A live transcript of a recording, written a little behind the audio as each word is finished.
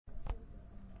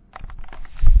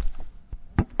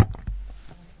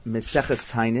Meseches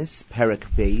Taanis, Perek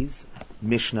Beis,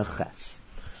 Mishnah Ches.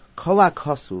 Kol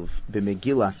HaKosuv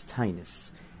b'Megillas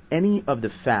Taanis. Any of the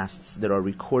fasts that are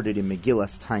recorded in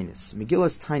Megillas Taanis.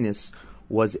 Megillas Taanis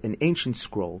was an ancient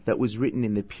scroll that was written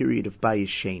in the period of Bayis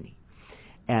Sheni.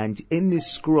 And in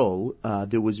this scroll,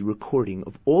 there was a recording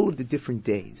of all of the different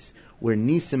days where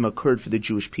Nisim occurred for the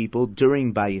Jewish people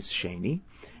during Bayis Sheni.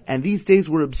 And these days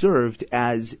were observed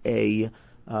as a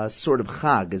sort of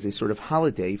chag, as a sort of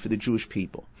holiday for the Jewish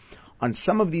people. On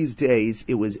some of these days,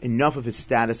 it was enough of a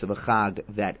status of a chag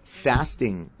that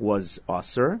fasting was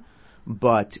asur,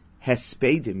 but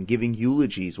hespedim, giving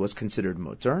eulogies, was considered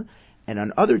mutar. And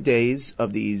on other days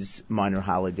of these minor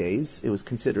holidays, it was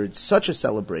considered such a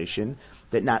celebration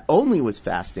that not only was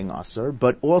fasting asur,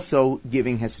 but also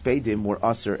giving hespedim were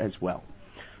asur as well.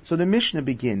 So the Mishnah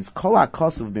begins, Kol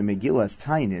HaKosuv b'Megillas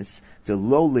Taanis de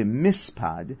lo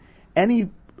lemispad,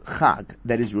 any chag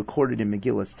that is recorded in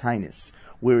Megillas Taanis,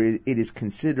 where it is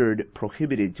considered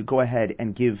prohibited to go ahead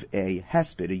and give a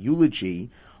hesped, a eulogy,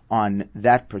 on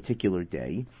that particular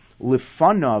day,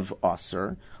 lifanav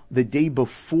asur, the day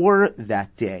before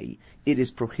that day, it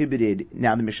is prohibited.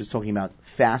 Now the Mishnah is talking about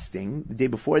fasting. The day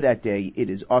before that day,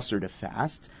 it is asur to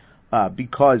fast,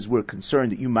 because we're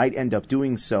concerned that you might end up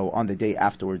doing so on the day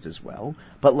afterwards as well.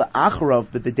 But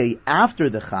but the day after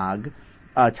the chag,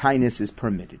 Taanis is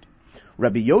permitted.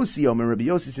 Rabbi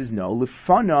Yossi says no,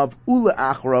 lefanav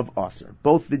u'le'acharav asur.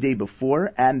 Both the day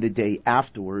before and the day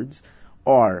afterwards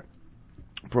are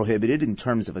prohibited in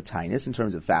terms of a Taanis, in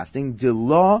terms of fasting.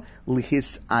 Dela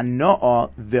lihis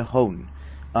anoa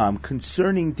vehon.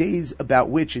 Concerning days about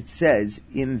which it says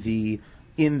in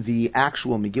the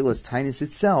actual Megillas Taanis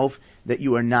itself that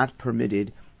you are not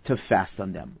permitted to fast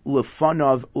on them.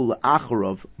 Lefanav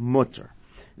u'le'acharav mutter.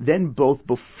 Then both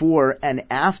before and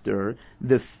after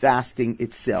the fasting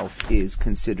itself is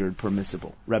considered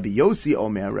permissible. Rabbi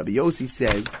Yossi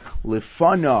says,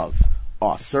 Lefanav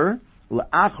asur,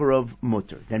 le'acharav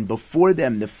mutter. Then before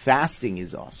them the fasting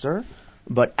is asur,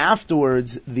 but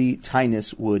afterwards the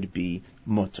Taanis would be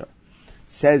mutter.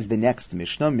 Says the next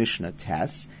Mishnah, Mishnah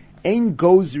Tes, Ein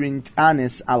gozrin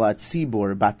Taanis ala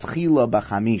tzibur batchila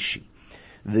b'chamishi.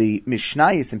 The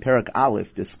Mishnayos in Perek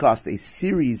Aleph discussed a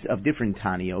series of different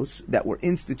tanios that were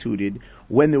instituted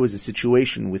when there was a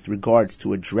situation with regards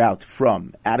to a drought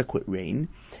from adequate rain.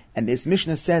 And this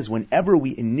Mishnah says whenever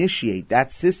we initiate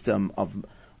that system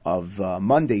of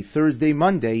Monday, Thursday,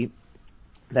 Monday,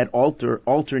 that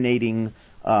alternating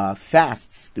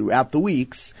fasts throughout the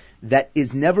weeks, that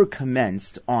is never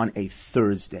commenced on a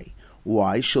Thursday.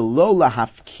 Why? Shelo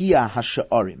lahafkia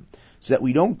hasha'arim, so that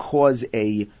we don't cause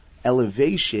a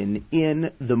elevation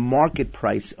in the market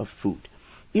price of food.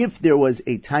 If there was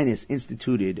a Taanis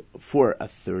instituted for a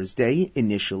Thursday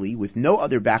initially with no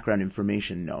other background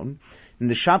information known, then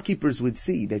the shopkeepers would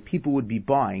see that people would be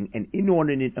buying an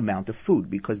inordinate amount of food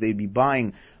because they'd be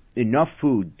buying enough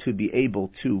food to be able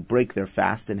to break their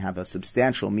fast and have a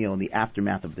substantial meal in the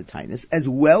aftermath of the Taanis, as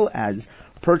well as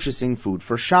purchasing food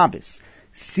for Shabbos.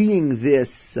 Seeing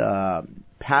this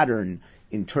pattern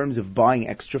in terms of buying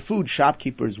extra food,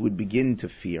 shopkeepers would begin to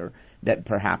fear that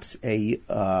perhaps a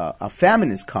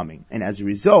famine is coming, and as a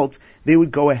result, they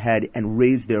would go ahead and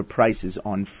raise their prices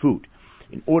on food.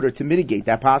 In order to mitigate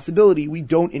that possibility, we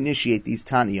don't initiate these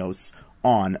tanios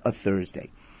on a Thursday,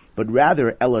 but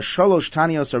rather ela shalosh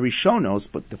tanios arishonos.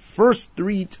 But the first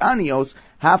three tanios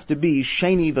have to be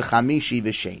sheni v'chamishi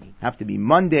v'sheni, have to be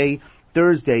Monday,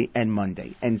 Thursday, and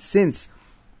Monday. And since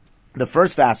the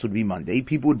first fast would be Monday,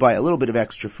 people would buy a little bit of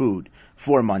extra food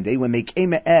for Monday. When they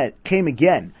came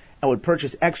again and would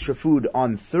purchase extra food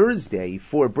on Thursday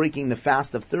for breaking the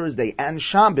fast of Thursday and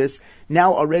Shabbos,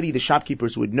 now already the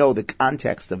shopkeepers would know the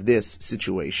context of this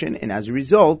situation, and as a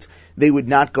result, they would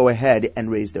not go ahead and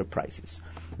raise their prices.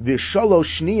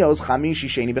 V'shalosh shniyos chamishi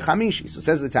sheni b'chamishi. So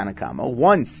says the Tanna Kama,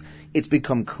 once it's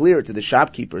become clear to the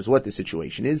shopkeepers what the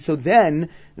situation is, so then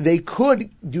they could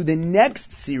do the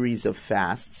next series of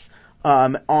fasts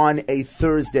on a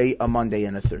Thursday, a Monday,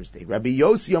 and a Thursday. Rabbi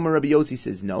Yossi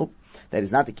says no, that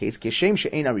is not the case. Keshem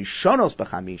she'ena rishonos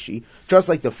b'chamishi, just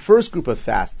like the first group of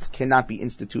fasts cannot be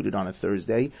instituted on a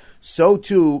Thursday, so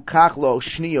too kachlo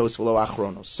shnios v'lo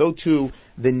achronos. So too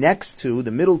the next two,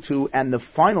 the middle two, and the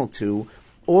final two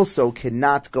also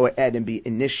cannot go ahead and be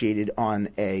initiated on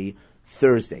a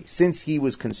Thursday, since he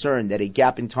was concerned that a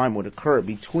gap in time would occur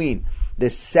between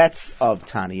the sets of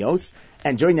tanios,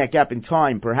 and during that gap in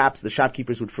time, perhaps the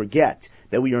shopkeepers would forget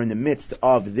that we are in the midst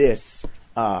of this,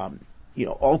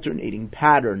 alternating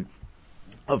pattern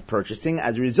of purchasing.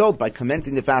 As a result, by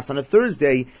commencing the fast on a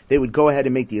Thursday, they would go ahead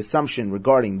and make the assumption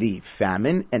regarding the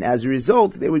famine, and as a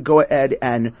result, they would go ahead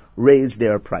and raise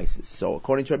their prices. So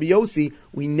according to Rabbi Yossi,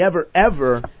 we never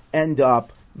ever end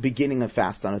up beginning a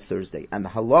fast on a Thursday. And the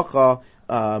halacha,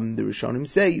 the Rishonim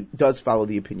say, does follow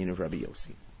the opinion of Rabbi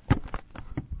Yossi.